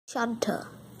shunter.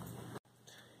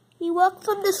 He works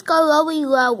on the Skarloey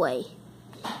Railway.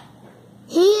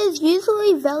 He is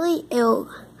usually very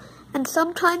ill and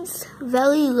sometimes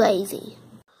very lazy.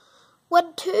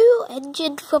 When 2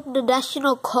 engines from the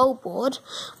National Coal Board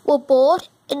were bought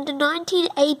in the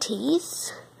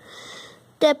 1980s,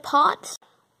 their parts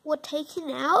were taken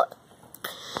out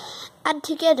and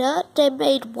together they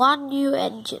made 1 new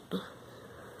engine.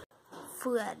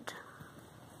 Fred.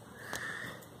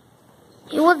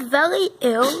 He was very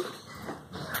ill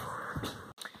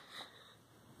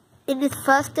in his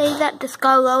first days at the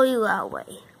Skarloey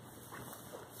Railway.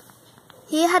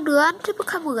 He had learned to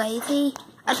become lazy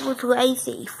and was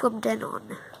lazy from then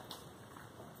on.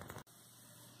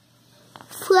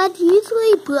 Fred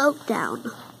usually broke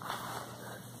down.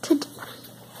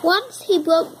 Once he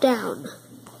broke down,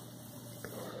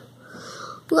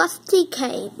 Rusty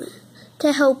came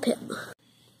to help him.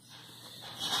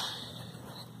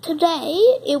 Today,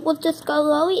 it was the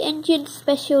Skarloey engine's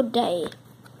special day,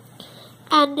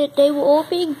 and they were all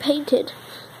being painted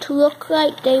to look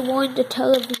like they were in the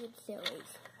television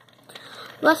series.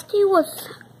 Rusty was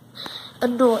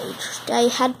annoyed they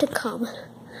had to come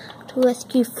to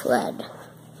rescue Fred.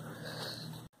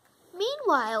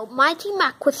 Meanwhile, Mighty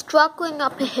Mac was struggling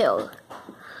up a hill.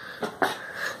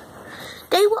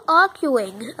 They were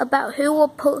arguing about who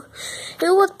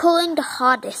was pulling the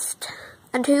hardest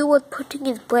and who was putting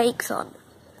his brakes on.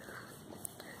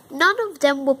 None of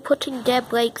them were putting their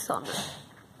brakes on,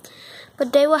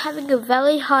 but they were having a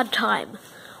very hard time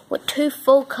with 2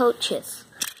 full coaches.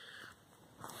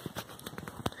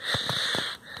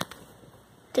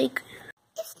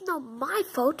 It's not my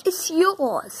fault, it's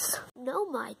yours. No,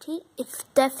 Mighty, it's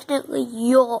definitely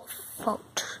your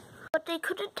fault. But they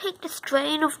couldn't take the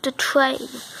strain of the train,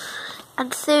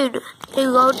 and soon they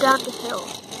rode down the hill.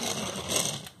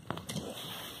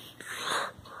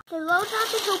 They rode down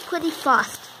the hill pretty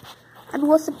fast, and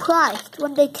were surprised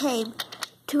when they came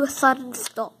to a sudden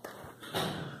stop.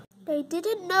 They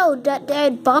didn't know that they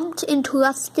had bumped into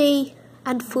Rusty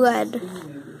and Fred.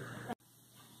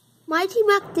 Mighty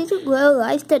Mac didn't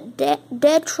realize that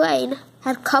their train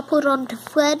had coupled onto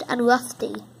Fred and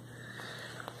Rusty.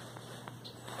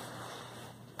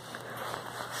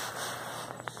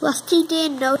 Rusty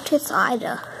didn't notice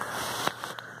either.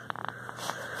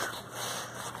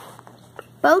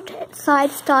 Both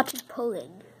sides started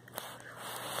pulling.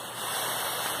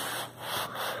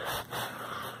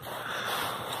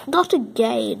 Not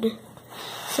again,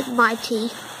 said Mighty.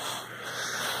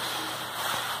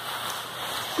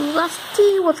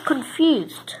 Rusty was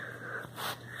confused.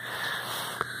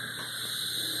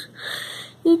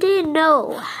 He didn't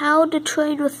know how the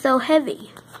train was so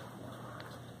heavy.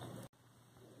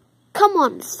 Come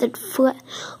on, said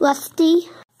Rusty.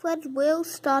 Fred's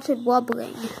wheels started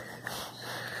wobbling.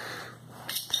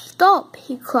 Stop,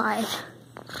 he cried.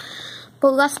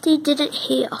 But Rusty didn't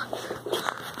hear.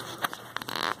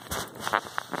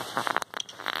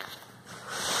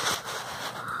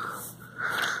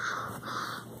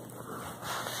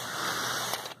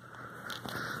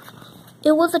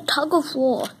 It was a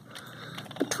tug-of-war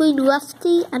between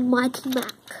Rusty and Mighty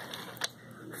Mac.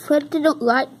 Fred didn't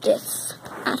like this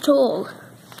at all.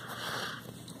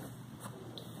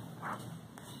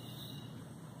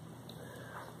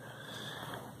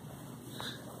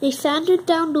 They sanded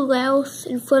down the rails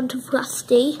in front of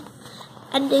Rusty,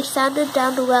 and they sanded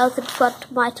down the rails in front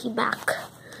of Mighty Mac.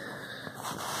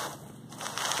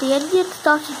 The engine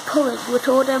started pulling with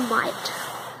all their might.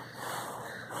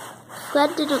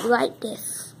 Fred didn't like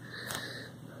this.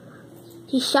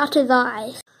 He shut his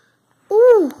eyes.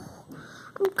 Ooh,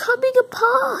 I'm coming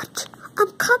apart!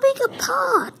 I'm coming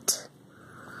apart!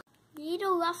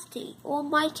 Neither Rusty or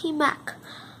Mighty Mac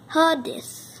heard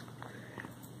this.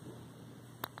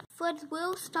 Fred's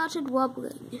wheels started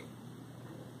wobbling.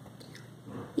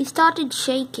 He started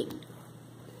shaking.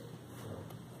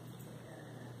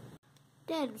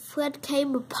 Then Fred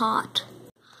came apart.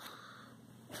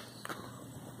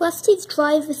 Rusty's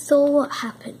driver saw what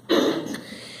happened.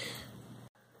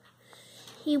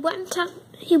 He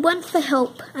went for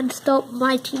help and stopped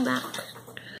Mighty Mac.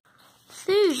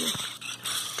 Soon,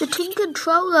 the Tin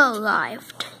Controller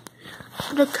arrived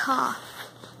in the car.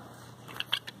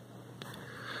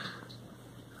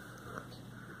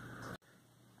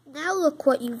 Now look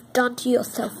what you've done to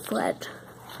yourself, Fred.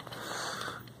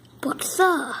 But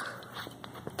sir,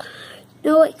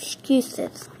 no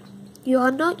excuses. You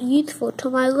are not useful to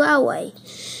my railway,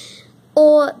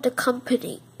 or the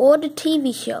company, or the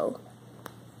TV show.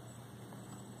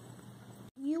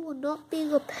 You will not be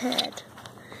repaired.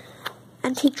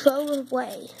 And he drove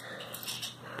away.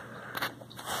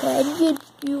 The engine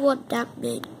you want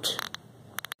damaged.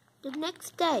 The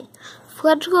next day,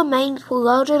 Fred's remains were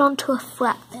loaded onto a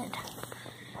flatbed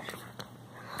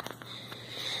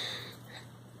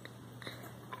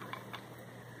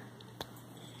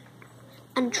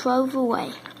and drove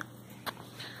away.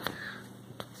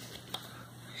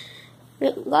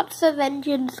 With lots of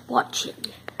engines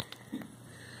watching,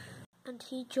 and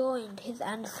he joined his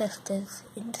ancestors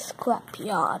in the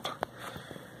scrapyard.